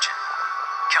imagine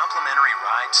complimentary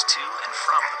rides to and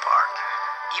from the park,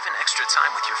 even extra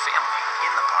time with your family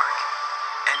in the park.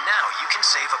 And now you can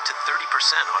save up to 30%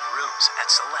 on rooms at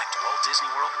select Walt Disney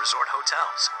World Resort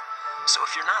hotels. So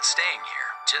if you're not staying here,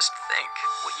 just think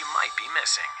what you might be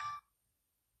missing.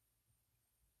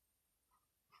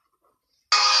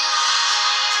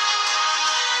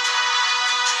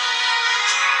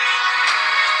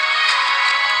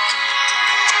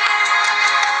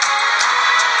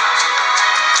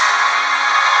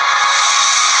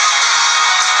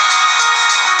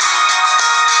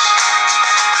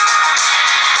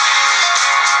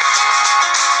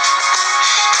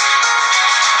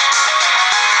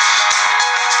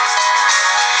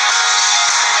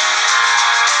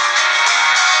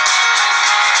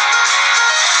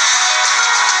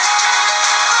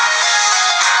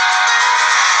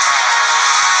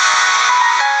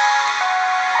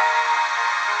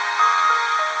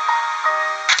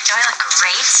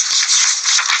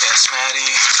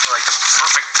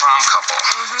 perfect prom couple.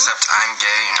 Except I'm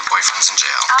gay and your boyfriend's in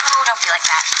jail. Oh, don't be like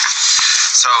that.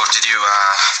 So, did you,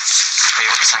 were you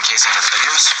able to send Casey into the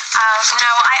videos?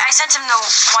 No, I sent him the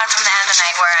one from the end of the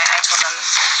night where I told him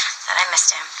that I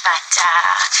missed him. But,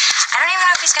 I don't even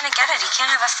know if he's gonna get it. He can't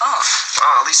have a phone.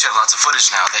 Well, at least you have lots of footage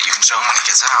now that you can show him when he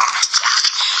gets out.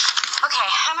 Yeah. Okay,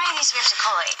 how many of these do we have to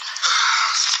collate?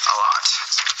 A lot.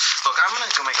 Look, I'm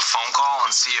gonna go make a phone call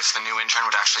and see if the new intern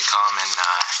would actually come and,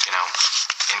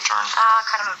 intern.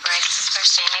 Cut him a break. It's his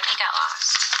first day. Maybe he got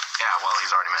lost. Yeah, well,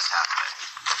 he's already missed half of it.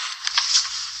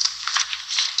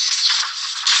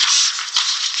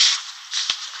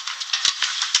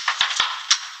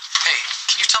 Hey,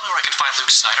 can you tell me where I can find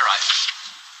Luke Snyder?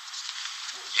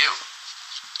 You.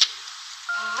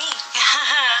 Me?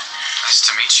 Nice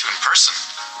to meet you in person.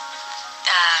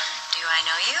 Do I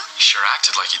know you? You sure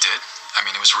acted like you did. I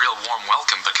mean, it was a real warm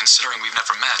welcome, but considering we've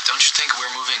never met, don't you think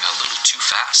we're moving a little too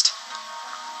fast?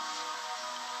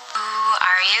 Who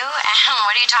are you? And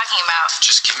what are you talking about?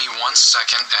 Just give me 1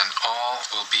 second and all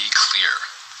will be clear.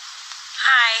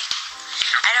 Hi.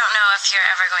 I don't know if you're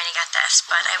ever going to get this,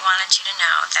 but I wanted you to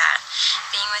know that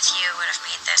being with you would have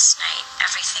made this night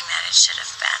everything that it should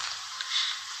have been.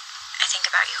 I think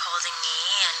about you holding me,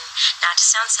 and not to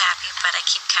sound sappy, but I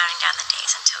keep counting down the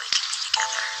days until we can be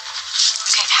together.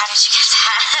 Okay, how did you get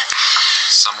that?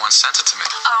 Someone sent it to me.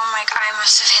 Oh my God, I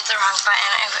must have hit the wrong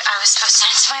button. I was supposed to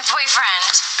send it to my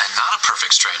boyfriend. And not a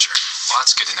perfect stranger. Well,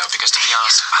 that's good to know, because to be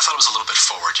honest, I thought it was a little bit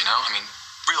forward, you know? I mean,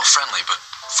 real friendly, but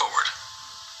forward.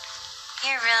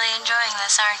 You're really enjoying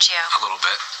this, aren't you? A little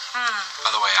bit.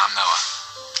 By the way, I'm Noah.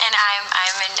 And I'm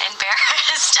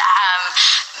embarrassed.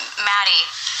 Maddie,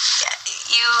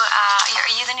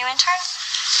 are you the new intern?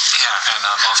 Yeah, and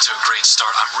I'm off to a great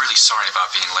start. I'm really sorry about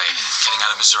being late. Getting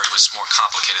out of Missouri was more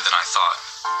complicated than I thought.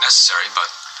 Necessary, but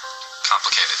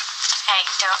complicated. Hey,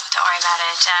 don't worry about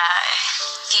it.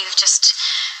 If you just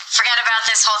forget about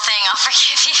this whole thing, I'll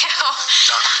forgive you.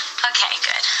 Done. Okay,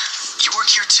 good. You work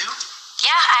here too?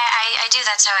 Yeah, I do.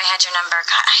 That's how I had your number.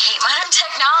 God, I hate modern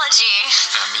technology.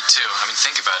 Yeah, me too. I mean,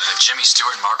 think about it. If Jimmy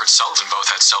Stewart and Margaret Sullivan both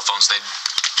had cell phones, they'd...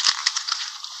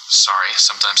 Sorry,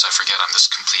 sometimes I forget I'm this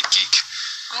complete geek.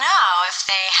 No, if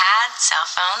they had cell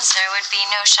phones, there would be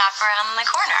no shop around the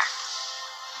corner.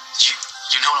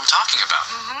 You know what I'm talking about?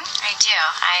 I do.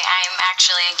 I'm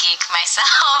actually a geek myself.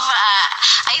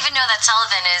 I even know that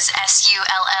Sullivan is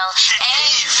Sullavan.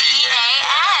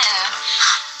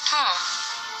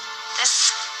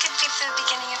 This could be the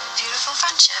beginning of a beautiful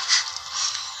friendship.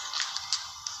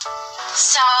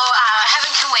 So,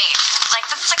 heaven can wait.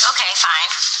 That's okay,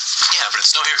 fine. Yeah, but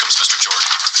it's no Here Comes Mr. Jordan.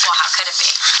 Well, how could it be?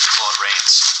 Well, it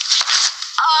rains.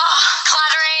 Oh,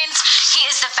 Claude Rains, he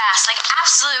is the best,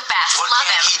 absolute best. What Love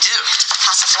can him. he do?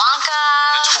 Casablanca.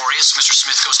 Notorious, Mr.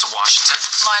 Smith Goes to Washington.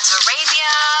 Lawrence of Arabia,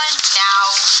 now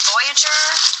Voyager.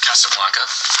 Casablanca.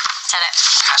 Said it.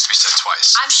 Has to be said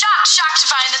twice. I'm shocked to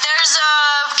find that there's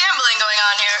gambling going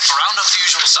on here. Round up the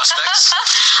usual suspects.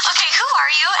 Okay, who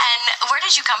are you and where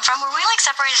did you come from? Were we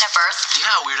separated at birth? Do you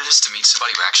know how weird it is to meet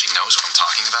somebody who actually knows what I'm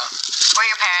talking about? Were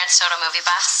your parents total movie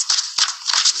buffs?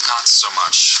 Not so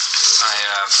much.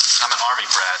 I'm an Army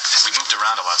brat, and we moved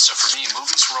around a lot, so for me,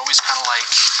 movies were always kind of like...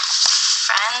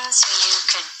 Friends who you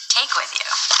could take with you.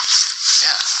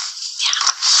 Yeah.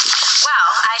 Well,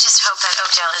 I just hope that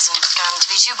Oakdale isn't going to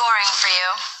be too boring for you.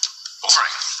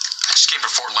 Boring? I just came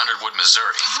from Fort Leonard Wood,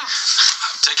 Missouri.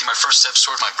 I'm taking my first steps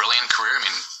toward my brilliant career. I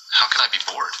mean, how can I be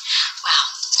bored? Well,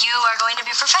 you are going to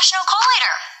be a professional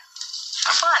collator.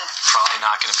 I'm fun. Probably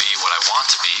not going to be what I want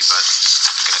to be, but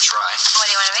I'm going to try. What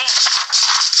do you want to be?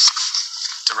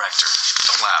 Director.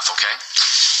 Don't laugh, okay?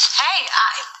 Hey,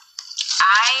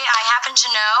 I happen to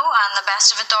know on the best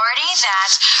of authority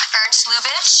that Ernst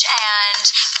Lubitsch and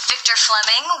Victor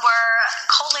Fleming were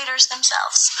collators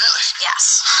themselves. Really?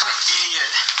 Yes.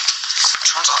 Idiot.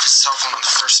 Turns off his cell phone on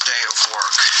the first day of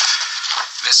work.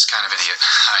 This kind of idiot.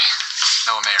 Hi.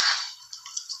 Noah Mayer.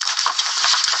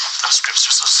 Those scripts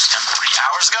were supposed to come 3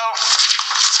 hours ago,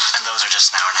 and those are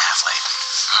just an hour and a half late.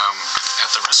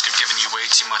 At the risk of giving you way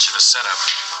too much of a setup,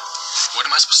 what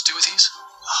am I supposed to do with these?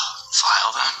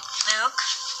 File them. Luke,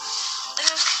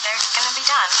 they're gonna be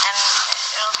done, and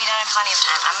it'll be done in plenty of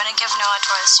time. I'm gonna give Noah a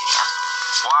tour of the studio.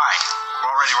 Why?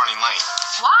 We're already running late.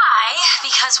 Why?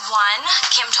 Because 1,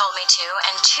 Kim told me to,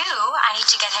 and 2, I need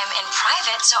to get him in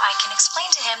private so I can explain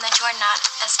to him that you are not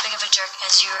as big of a jerk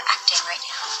as you're acting right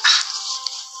now.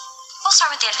 We'll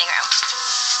start with the editing room.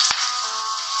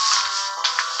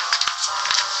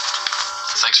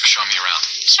 Thanks for showing me around.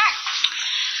 Sure.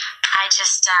 I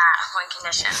just, one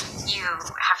condition. You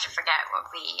have to forget what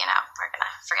we're gonna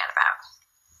forget about.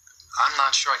 I'm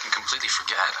not sure I can completely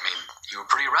forget. I mean, You were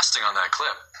pretty arresting on that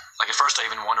clip. Like, at first I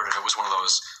even wondered if it was one of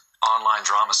those online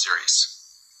drama series.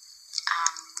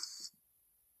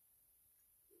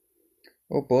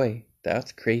 Oh boy,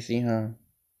 that's crazy, huh?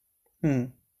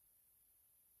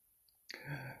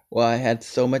 Well, I had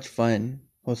so much fun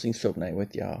hosting Soap Night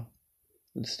with y'all.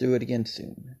 Let's do it again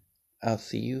soon. I'll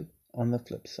see you on the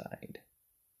flip side.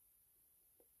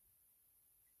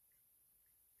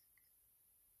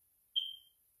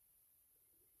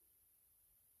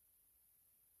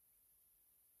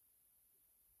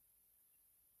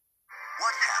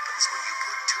 What happens when you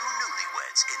put two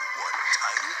newlyweds in one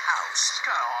tiny house? It's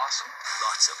kind of awesome.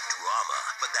 Lots of drama,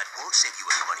 but that won't save you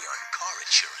any money on car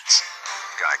insurance.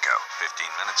 Geico. 15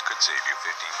 minutes could save you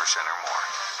 15% or more.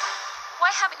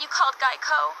 Why haven't you called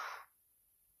Geico?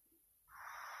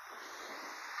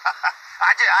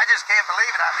 I just can't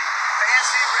believe it. I mean,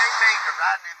 Fancy Ray Baker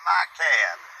riding in my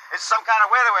cab. It's some kind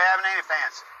of weather we're having, ain't it,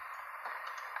 Fancy?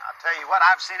 I'll tell you what,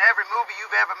 I've seen every movie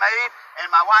you've ever made,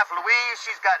 and my wife Louise,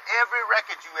 she's got every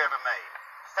record you ever made.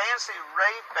 Fancy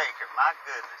Ray Baker, my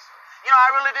goodness. You know,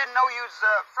 I really didn't know you was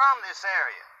from this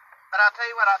area. But I'll tell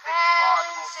you what, I think you are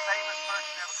the most famous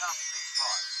person ever come from these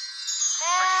parts.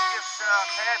 But you just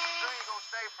passing through, you're going to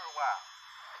stay for a while.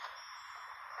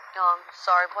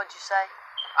 Sorry, what'd you say?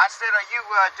 I said, are you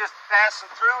just passing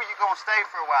through, or you going to stay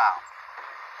for a while?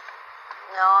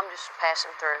 No, I'm just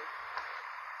passing through.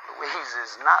 Louise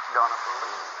is not gonna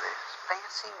believe this.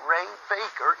 Fancy Ray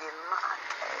Baker in my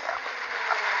cab.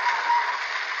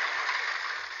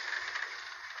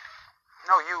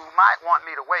 No, you might want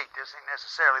me to wait. This ain't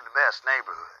necessarily the best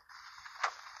neighborhood.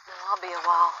 No, I'll be a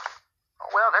while. Oh,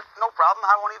 well, that's no problem.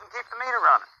 I won't even keep the meter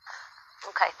running.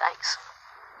 Okay, thanks.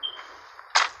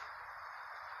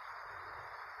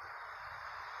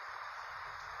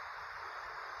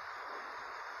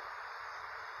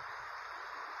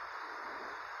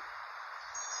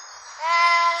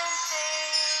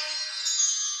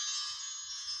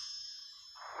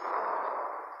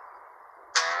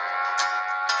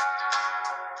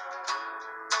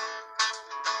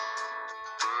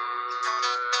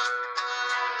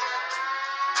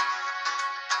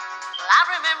 I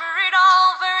remember it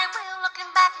all very well. Looking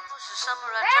back, it was the summer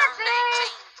I turned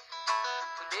 18.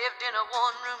 We lived in a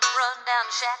one-room, run-down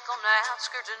shack on the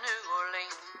outskirts of New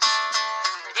Orleans.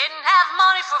 We didn't have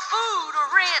money for food or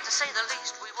rent, to say the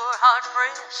least. We were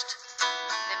hard-pressed.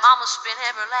 Then Mama spent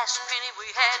every last penny we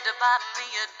had to buy me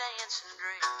a dancing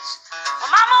dress.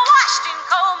 Well, Mama washed and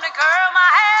combed and curled my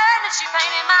hair, and then she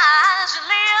painted my eyes and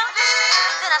lips.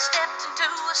 Then I stepped into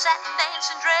a satin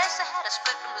dancing dress that had a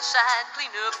split from the side,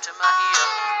 clean up to my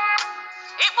hip.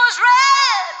 It was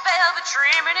red velvet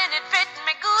trimming and it fit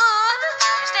me good.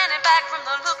 And standing back from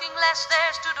the looking glass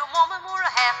there stood a woman where a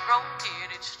half-grown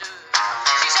kid had stood.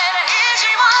 She said, here's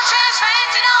your one chance,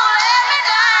 fancy, don't let me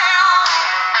down.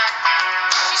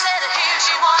 She said, here's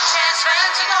your one chance,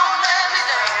 fancy, don't let me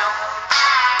down.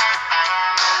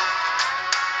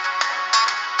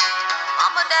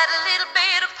 Mama had a little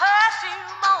bit of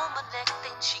perfume on my neck,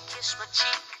 then she kissed my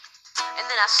cheek. And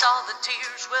then I saw the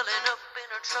tears welling up in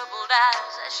her troubled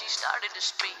eyes as she started to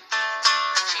speak.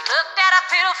 She looked at a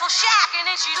pitiful shack and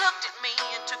then she looked at me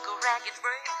and took a ragged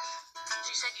breath.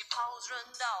 She said, your paws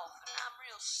runned off and I'm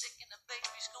real sick and the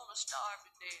baby's gonna starve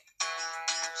to death.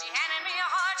 She handed me a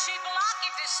heart-shaped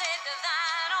locket that said, to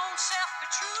thine own self be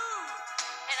true.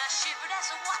 And I shivered as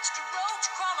I watched a roach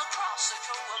crawl across the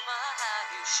toe of my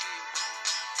high-heel shoe.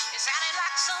 It sounded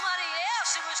like somebody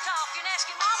else who was talking,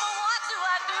 asking, Mama, what do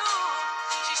I do?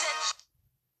 She said,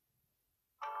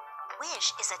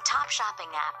 Wish is a top shopping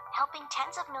app helping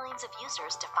tens of millions of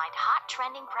users to find hot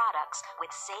trending products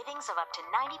with savings of up to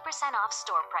 90% off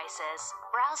store prices.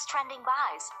 Browse trending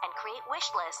buys and create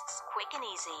wish lists quick and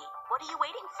easy. What are you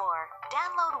waiting for?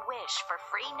 Download Wish for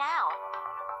free now.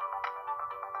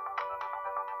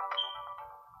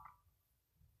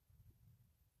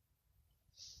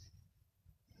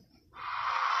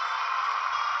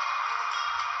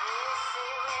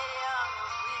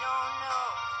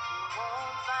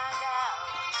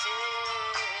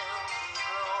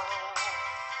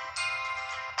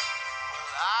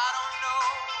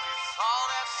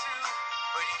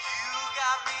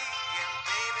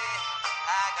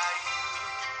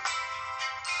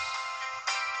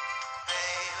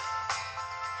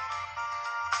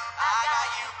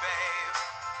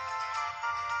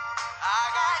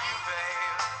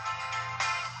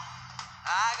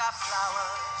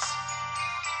 Flowers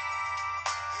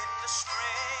in the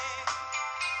spring.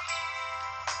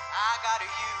 I got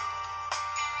you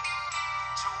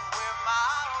to wear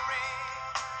my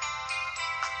ring.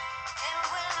 And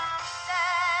when I'm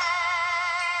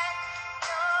sad,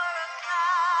 you're a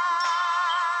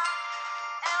cloud.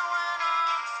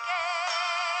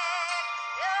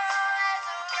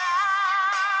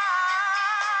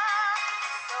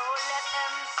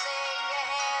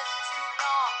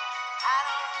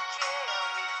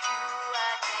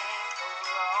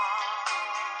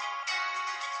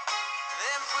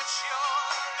 put your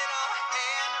little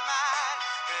hand in mine.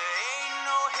 There ain't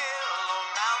no hill or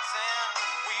mountain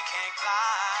we can't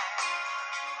climb.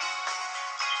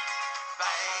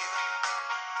 Babe,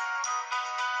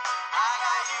 I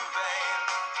got you, babe.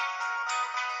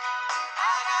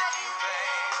 I got you,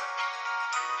 babe.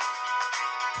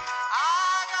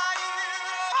 I got you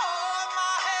to hold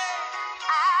my hand.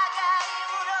 I got you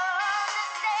to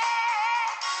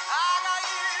understand. I got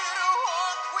you to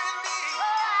walk with me. Oh,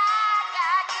 I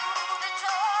got you to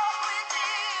talk with me.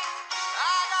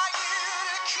 I got you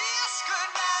to kiss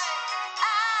goodnight.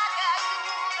 I got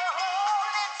you to hold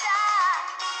me tight.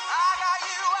 I got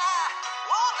you, I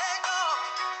won't let go.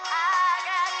 I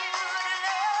got you to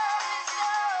love me so.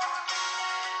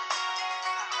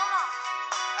 Come on.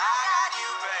 I got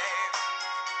you, babe.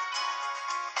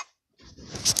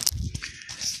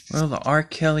 Well, the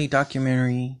R.Kelly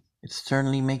documentary is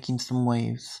certainly making some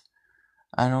waves.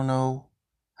 I don't know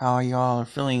how y'all are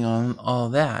feeling on all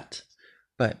that,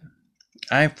 but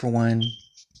I, for one,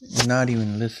 am not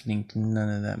even listening to none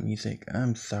of that music.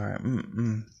 I'm sorry.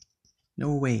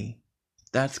 No way.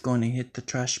 That's going to hit the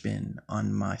trash bin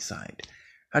on my side.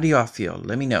 How do y'all feel?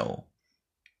 Let me know.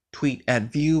 Tweet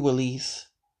at ViewWillies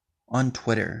on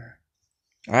Twitter.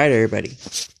 Alright, everybody.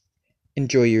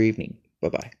 Enjoy your evening.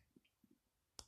 Bye-bye.